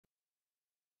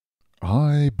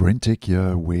Hi, BrenTech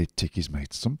here, where tech is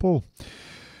made simple.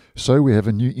 So we have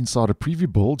a new insider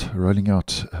preview build rolling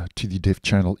out to the dev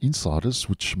channel insiders,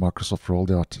 which Microsoft rolled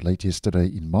out late yesterday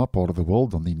in my part of the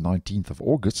world on the 19th of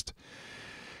August.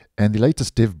 And the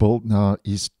latest dev build now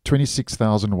is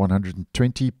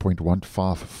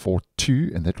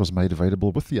 26,120.1542, and that was made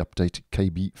available with the update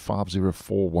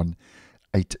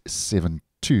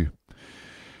KB5041872.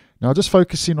 Now just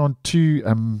focusing on two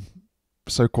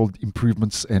so-called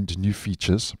improvements and new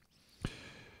features.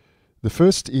 The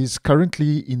first is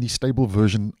currently in the stable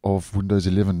version of Windows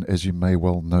 11, as you may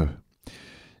well know.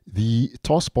 The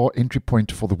taskbar entry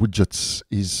point for the widgets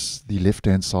is the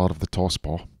left-hand side of the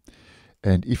taskbar.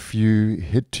 And if you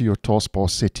head to your taskbar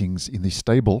settings in the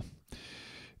stable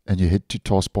and you head to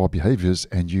taskbar behaviors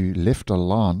and you left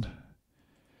align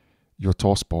your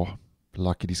taskbar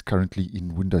like it is currently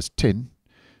in Windows 10,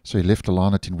 so you left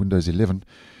align it in Windows 11,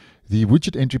 the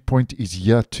widget entry point is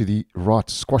here to the right,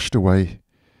 squashed away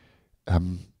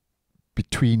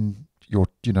between your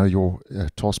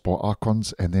taskbar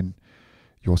icons and then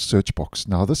your search box.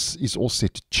 Now this is all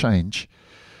set to change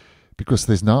because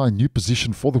there's now a new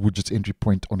position for the widgets entry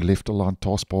point on left aligned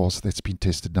taskbars that's been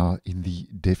tested now in the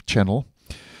dev channel.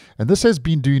 And this has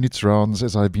been doing its rounds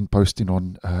as I've been posting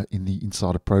on in the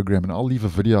insider program, and I'll leave a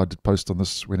video I did post on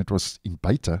this when it was in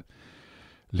beta.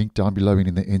 Link down below and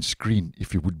in the end screen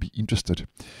if you would be interested.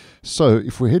 So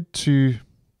if we head to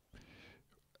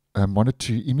one or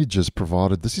two images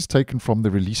provided, this is taken from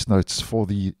the release notes for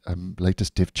the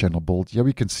latest dev channel build. Here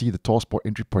we can see the taskbar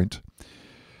entry point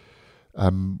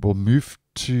will move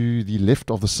to the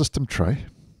left of the system tray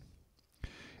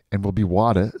and will be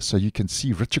wider so you can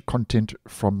see richer content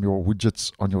from your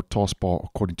widgets on your taskbar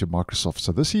according to Microsoft.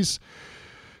 So this is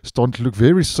starting to look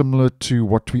very similar to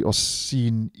what we are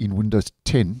seeing in Windows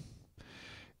 10,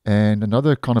 and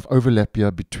another kind of overlap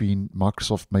here between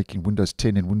Microsoft making Windows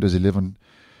 10 and Windows 11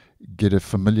 get a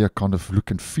familiar kind of look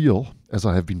and feel as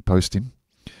I have been posting.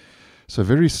 So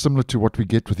very similar to what we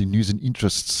get with the news and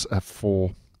interests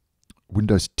for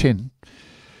Windows 10.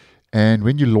 And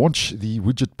when you launch the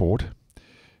widget board,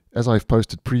 as I've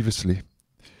posted previously,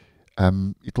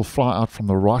 it will fly out from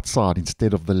the right side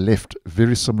instead of the left,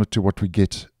 very similar to what we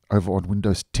get over on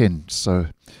Windows 10. So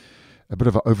a bit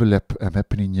of an overlap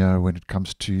happening here when it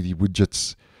comes to the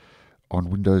widgets on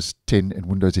Windows 10 and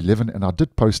Windows 11. And I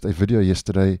did post a video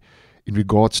yesterday in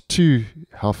regards to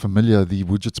how familiar the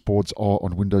widgets boards are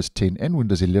on Windows 10 and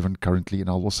Windows 11 currently, and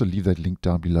I'll also leave that link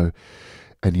down below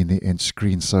and in the end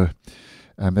screen. So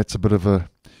that's a bit of a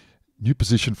new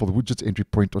position for the widgets entry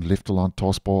point on left aligned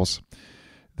taskbars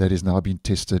that is now being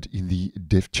tested in the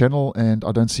dev channel, and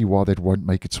I don't see why that won't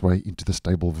make its way into the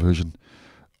stable version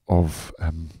of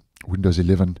Windows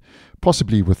 11,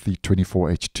 possibly with the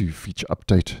 24H2 feature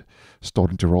update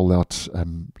starting to roll out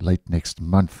late next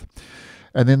month.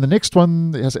 And then the next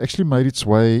one has actually made its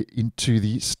way into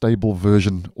the stable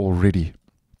version already.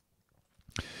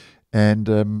 And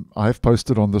I have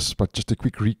posted on this, but just a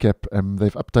quick recap,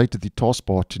 they've updated the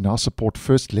taskbar to now support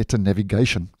first letter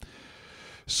navigation.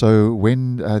 So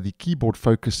when the keyboard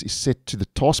focus is set to the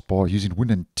taskbar using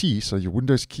Win and T, so your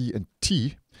Windows key and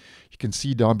T, you can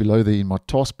see down below there in my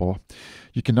taskbar,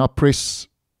 you can now press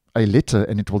a letter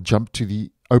and it will jump to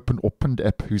the open or pinned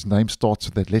app whose name starts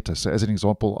with that letter. So as an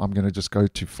example, I'm going to just go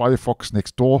to Firefox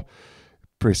next door,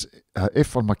 press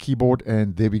F on my keyboard,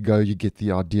 and there we go, you get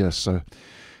the idea. So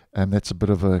that's a bit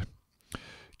of a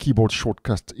keyboard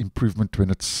shortcut improvement when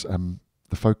it's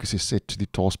the focus is set to the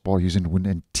taskbar using Win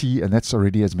and T, and that's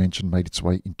already, as mentioned, made its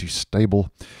way into stable.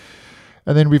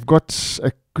 And then we've got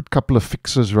a good couple of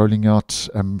fixes rolling out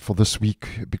for this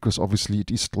week, because obviously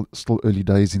it is still early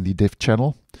days in the dev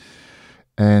channel.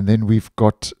 And then we've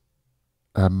got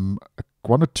one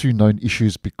or two known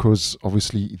issues, because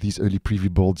obviously these early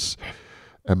preview builds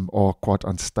are quite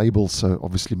unstable, so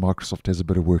obviously Microsoft has a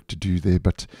bit of work to do there.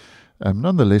 But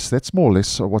nonetheless, that's more or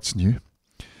less what's new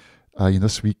in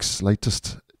this week's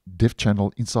latest dev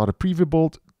channel insider preview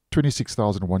build,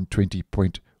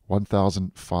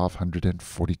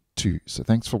 26,120.1542. So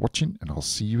thanks for watching, and I'll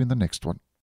see you in the next one.